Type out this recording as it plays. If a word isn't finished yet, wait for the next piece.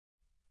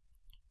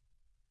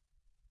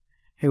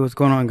Hey, what's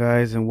going on,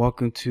 guys, and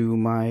welcome to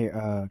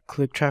my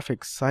Click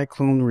Traffic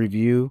Cyclone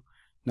review.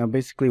 Now,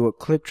 basically, what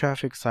Click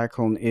Traffic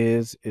Cyclone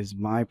is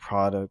my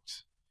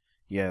product.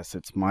 Yes,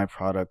 it's my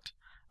product.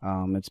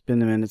 It's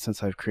been a minute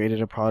since I've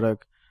created a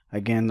product.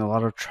 Again, a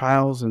lot of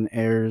trials and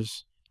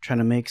errors trying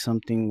to make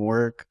something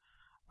work.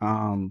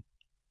 Um,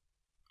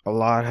 a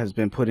lot has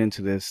been put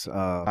into this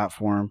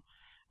platform,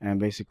 and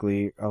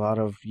basically, a lot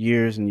of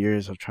years and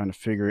years of trying to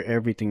figure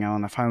everything out.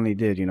 And I finally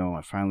did.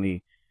 I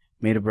finally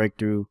made a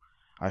breakthrough.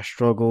 I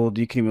struggled.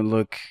 You can even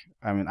look.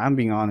 I mean, I'm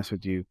being honest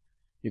with you.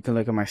 You can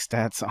look at my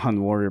stats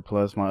on Warrior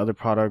Plus. My other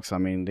products, I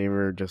mean, they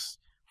were just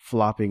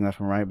flopping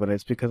left and right. But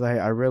it's because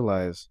I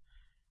realized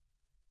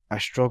I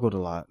struggled a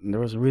lot. And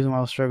there was a reason why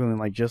I was struggling,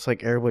 like just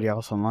like everybody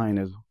else online,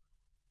 is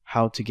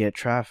how to get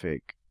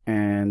traffic.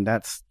 And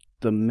that's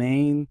the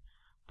main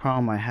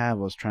problem I had,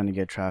 was trying to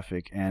get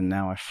traffic. And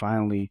now I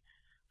finally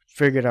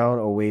figured out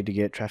a way to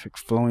get traffic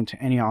flowing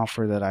to any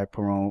offer that I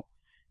promote,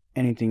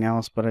 anything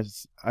else. But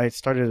I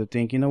started to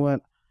think, you know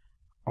what?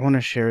 I want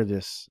to share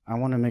this. I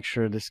want to make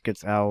sure this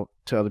gets out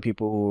to other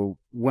people who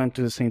went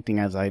through the same thing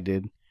as I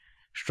did,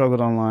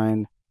 struggled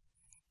online.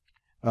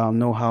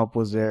 No help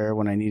was there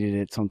when I needed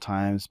it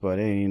sometimes, but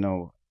hey,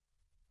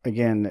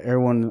 again,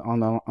 everyone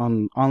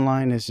on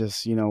online is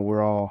just,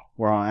 we're all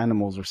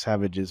animals, we're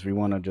savages. We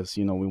want to just,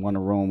 we want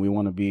to roam. We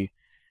want to be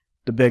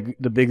the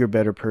bigger,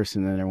 better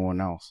person than everyone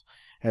else.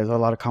 There's a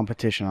lot of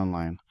competition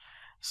online,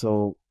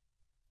 so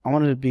I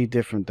wanted to be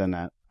different than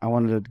that. I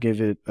wanted to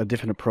give it a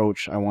different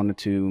approach. I wanted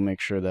to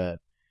make sure that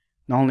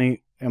not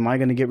only am I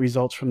going to get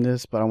results from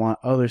this, but I want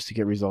others to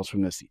get results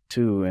from this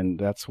too. And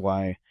that's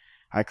why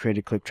I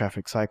created Click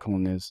Traffic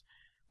Cyclone. Is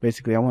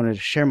basically I wanted to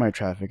share my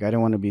traffic. I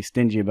didn't want to be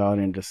stingy about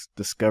it and just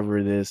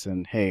discover this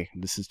and hey,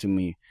 this is to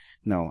me.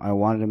 No, I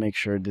wanted to make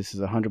sure this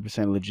is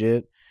 100%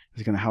 legit.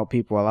 It's going to help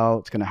people out.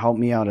 It's going to help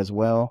me out as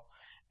well.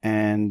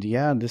 And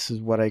yeah, this is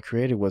what I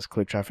created, was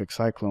Click Traffic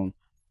Cyclone.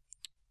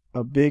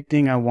 A big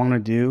thing I want to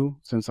do,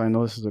 since I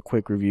know this is a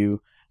quick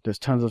review, there's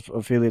tons of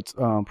affiliates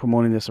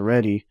promoting this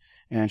already.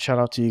 And shout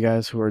out to you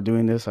guys who are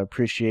doing this. I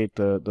appreciate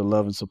the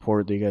love and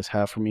support that you guys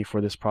have for me for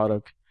this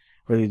product.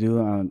 Really do.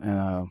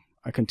 And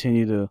I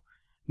continue to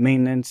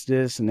maintenance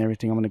this and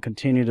everything. I'm going to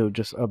continue to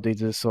just update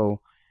this.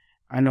 So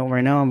I know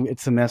right now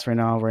it's a mess right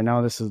now. Right now,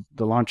 this is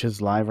the launch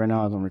is live right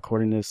now as I'm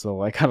recording this.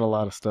 So I got a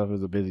lot of stuff. It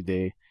was a busy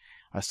day.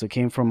 I still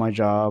came from my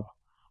job.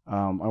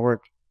 I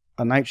worked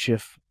a night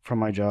shift from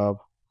my job,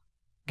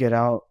 get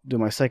out, do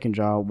my second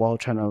job while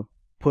trying to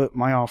put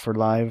my offer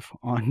live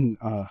on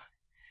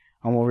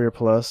Warrior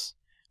Plus,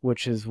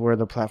 which is where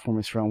the platform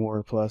is from,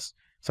 Warrior Plus.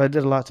 So I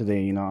did a lot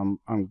today.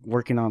 I'm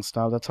working on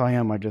stuff. That's how I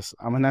am.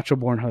 I'm a natural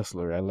born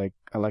hustler. I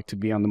like to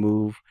be on the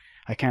move.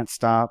 I can't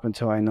stop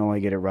until I know I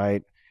get it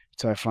right.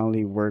 Until I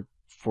finally work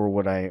for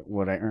what I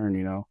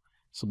earn.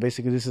 So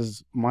basically, this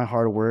is my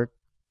hard work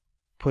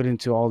put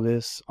into all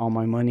this. All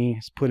my money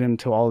is put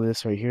into all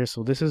this right here.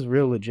 So this is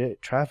real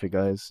legit traffic,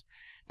 guys.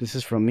 This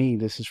is from me.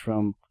 This is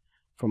from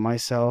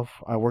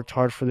myself. I worked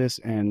hard for this,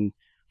 and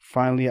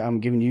finally I'm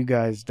giving you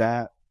guys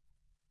that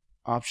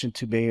option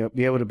to be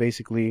able to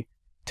basically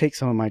take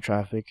some of my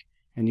traffic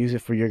and use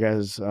it for your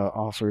guys'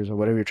 offers or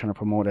whatever you're trying to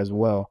promote as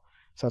well.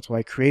 So that's why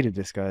I created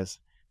this, guys.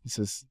 This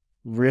is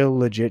real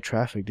legit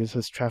traffic. This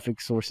is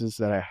traffic sources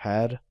that I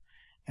had,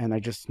 and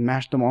I just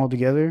mashed them all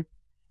together,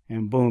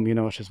 and boom,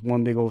 it's just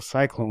one big old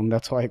cyclone.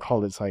 That's why I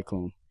called it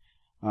Cyclone.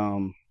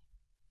 Um,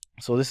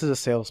 so this is a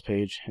sales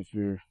page if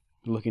you're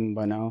looking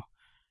by now.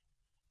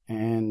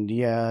 And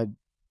yeah,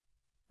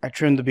 I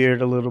trimmed the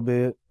beard a little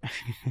bit.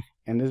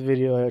 In this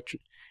video,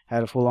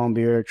 had a full-on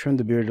beard. Trimmed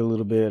the beard a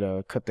little bit.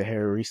 Cut the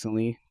hair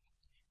recently,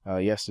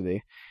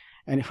 yesterday.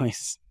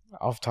 Anyways,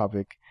 off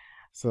topic.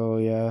 So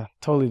yeah,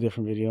 totally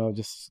different video.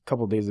 Just a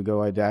couple days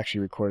ago, I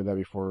actually recorded that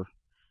before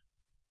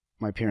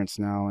my appearance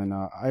now, and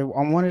I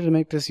wanted to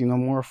make this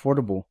more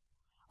affordable.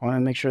 I want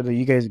to make sure that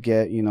you guys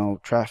get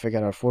traffic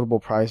at an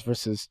affordable price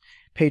versus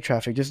paid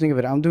traffic. Just think of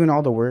it. I'm doing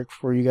all the work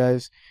for you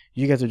guys.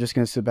 You guys are just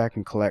gonna sit back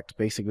and collect.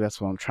 Basically, that's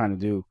what I'm trying to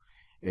do.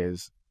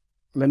 Is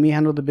let me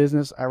handle the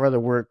business. I rather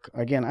work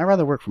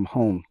from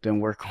home than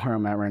work where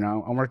I'm at right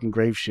now. I'm working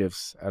grave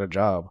shifts at a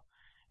job,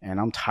 and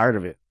I'm tired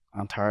of it.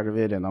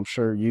 And I'm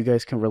sure you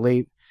guys can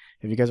relate.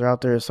 If you guys are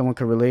out there, if someone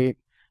can relate,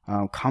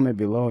 comment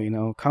below.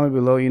 Comment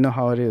below. You know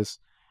how it is.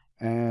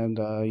 And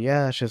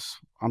yeah, it's just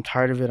I'm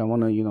tired of it. I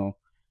want to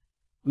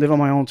live on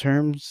my own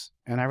terms,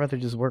 and I'd rather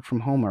just work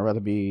from home. I'd rather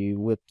be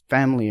with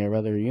family. I'd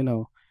rather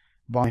bond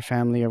my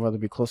family. I'd rather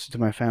be closer to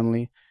my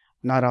family,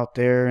 not out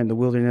there in the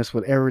wilderness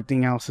with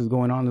everything else is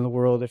going on in the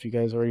world, if you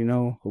guys already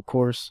know, of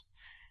course.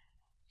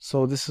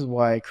 So this is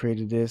why I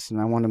created this, and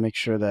I want to make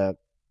sure that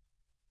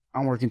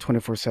I'm working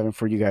 24/7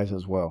 for you guys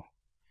as well.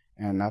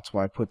 And that's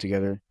why I put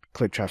together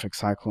Click Traffic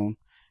Cyclone.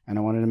 And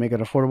I wanted to make it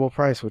an affordable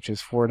price, which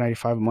is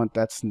 $4.95 a month.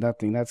 That's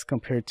nothing. That's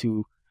compared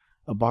to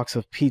a box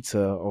of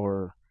pizza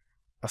or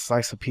a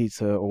slice of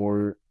pizza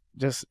or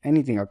just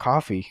anything, a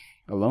coffee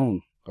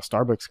alone, a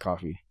Starbucks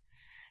coffee.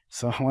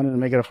 So I wanted to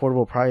make it an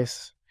affordable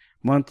price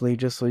monthly,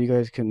 just so you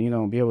guys can,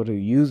 be able to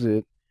use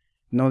it,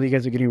 know that you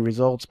guys are getting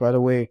results. By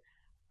the way,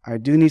 I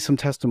do need some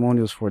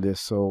testimonials for this.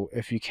 So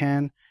if you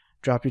can,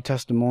 drop your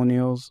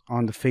testimonials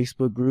on the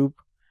Facebook group,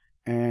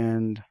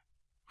 and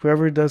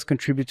whoever does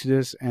contribute to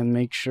this, and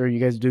make sure you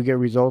guys do get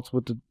results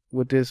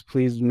with this,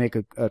 please make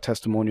a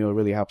testimonial. It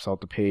really helps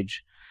out the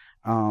page.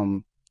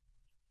 Um,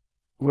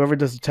 Whoever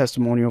does the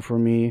testimonial for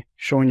me,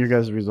 showing your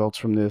guys the results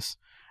from this,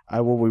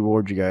 I will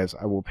reward you guys.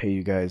 I will pay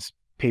you guys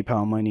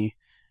PayPal money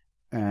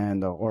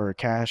and or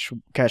cash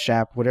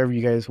app, whatever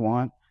you guys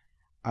want.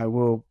 I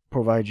will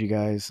provide you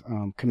guys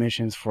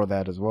commissions for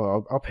that as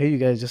well. I'll pay you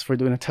guys just for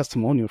doing a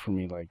testimonial for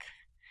me. Like,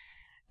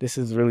 this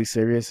is really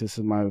serious. This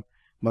is my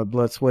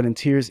blood, sweat, and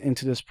tears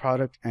into this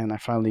product, and I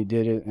finally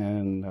did it.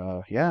 And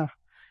yeah,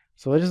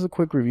 so this is a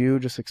quick review,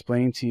 just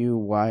explaining to you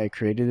why I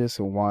created this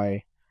and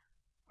why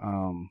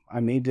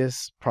I made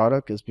this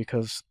product. Is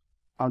because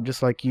I'm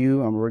just like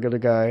you. I'm a regular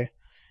guy,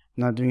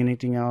 not doing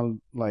anything out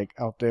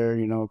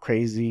there,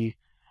 crazy.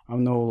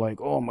 I'm no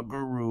like, oh, I'm a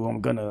guru.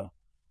 I'm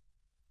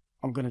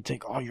gonna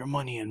take all your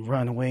money and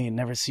run away and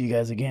never see you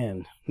guys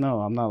again.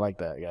 No, I'm not like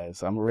that,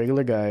 guys. I'm a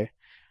regular guy.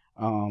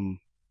 Um,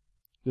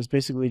 just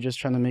basically just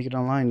trying to make it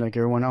online like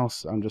everyone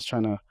else. I'm just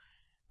trying to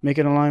make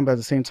it online, but at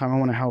the same time, I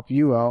want to help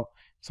you out.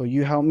 So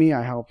you help me,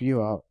 I help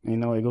you out.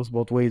 It goes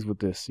both ways with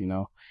this.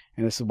 And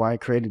this is why I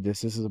created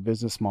this. This is a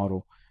business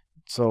model.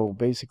 So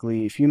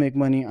basically, if you make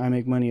money, I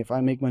make money. If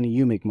I make money,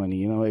 you make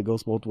money. It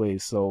goes both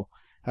ways. So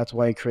that's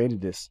why I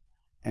created this.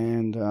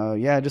 And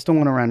yeah, I just don't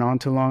want to run on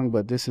too long,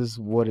 but this is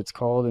what it's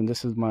called, and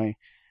this is my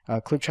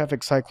Click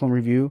Traffic Cyclone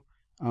review.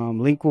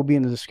 Link will be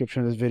in the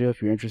description of this video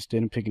if you're interested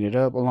in picking it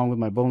up, along with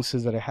my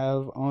bonuses that I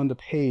have on the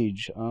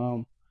page.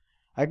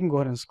 I can go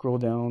ahead and scroll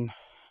down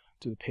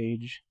to the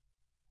page.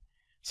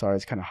 Sorry,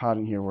 it's kind of hot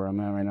in here where I'm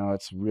at right now.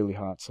 It's really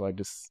hot, so I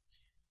just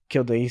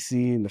killed the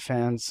AC and the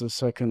fans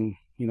so I can,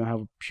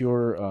 have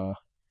pure,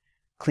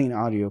 clean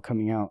audio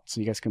coming out, so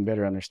you guys can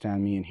better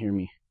understand me and hear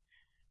me.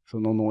 So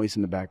no noise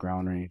in the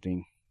background or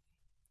anything.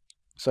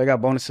 So I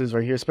got bonuses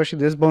right here, especially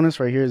this bonus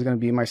right here is going to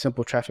be my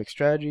simple traffic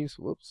strategies.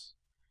 Whoops.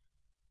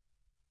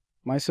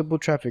 My simple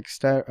traffic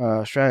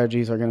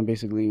strategies are going to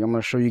basically, I'm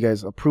going to show you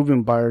guys a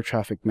proven buyer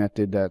traffic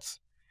method that's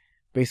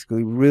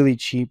basically really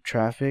cheap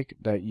traffic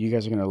that you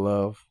guys are going to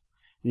love.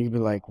 You can be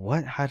like,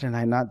 what? How did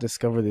I not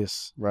discover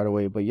this right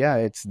away? But yeah,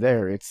 it's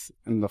there. It's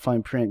in the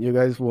fine print. You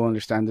guys will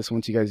understand this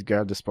once you guys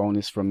grab this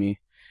bonus from me,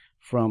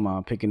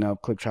 from picking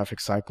up Click Traffic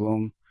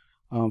Cyclone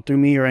through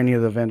me or any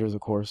of the vendors,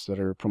 of course, that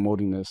are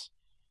promoting this.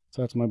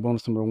 So that's my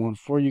bonus number 1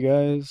 for you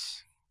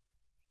guys.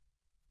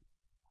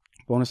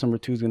 Bonus number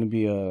 2 is going to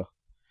be a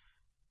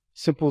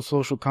simple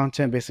social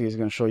content. Basically, it's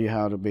going to show you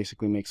how to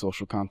basically make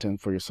social content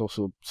for your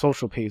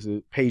social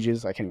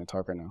pages. I can't even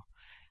talk right now.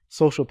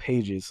 Social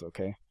pages,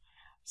 okay?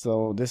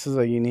 So this is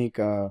a unique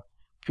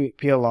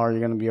PLR you're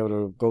going to be able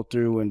to go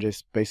through and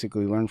just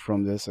basically learn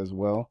from this as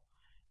well.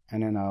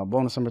 And then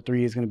bonus number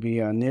 3 is going to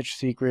be niche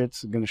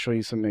secrets. I'm going to show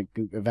you some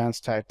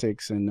advanced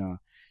tactics and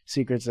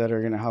secrets that are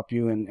going to help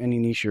you in any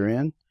niche you're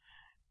in.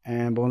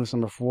 And bonus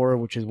number 4,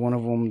 which is one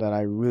of them that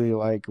I really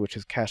like, which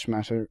is Cash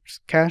Smasher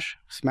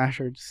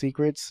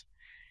Secrets.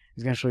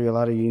 It's going to show you a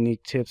lot of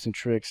unique tips and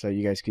tricks that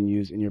you guys can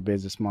use in your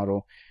business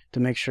model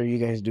to make sure you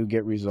guys do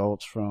get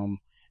results from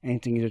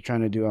anything you're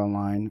trying to do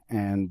online,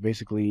 and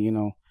basically,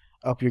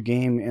 up your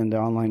game in the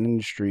online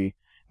industry.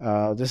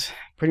 This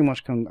pretty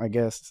much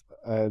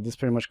this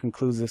pretty much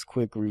concludes this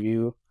quick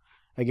review.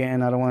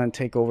 Again, I don't want to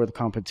take over the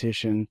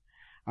competition.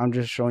 I'm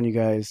just showing you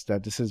guys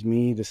that this is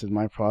me, this is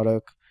my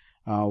product,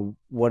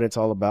 what it's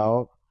all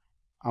about.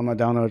 I'm a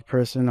down-to-earth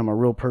person. I'm a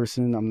real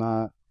person. I'm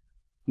not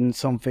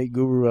some fake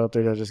guru out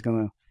there that's just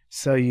gonna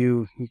sell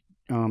you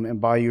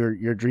and buy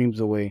your dreams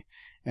away,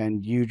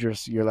 and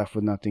you're left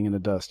with nothing in the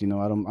dust.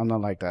 I'm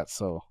not like that.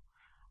 So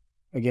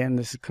again,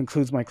 this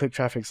concludes my Click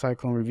Traffic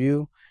Cyclone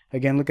review.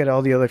 Again, look at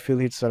all the other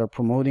affiliates that are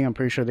promoting. I'm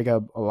pretty sure they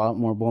got a lot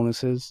more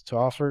bonuses to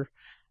offer.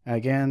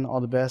 Again,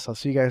 all the best. I'll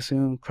see you guys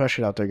soon. Crush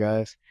it out there,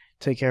 guys.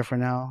 Take care for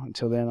now.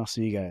 Until then, I'll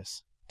see you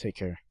guys. Take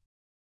care.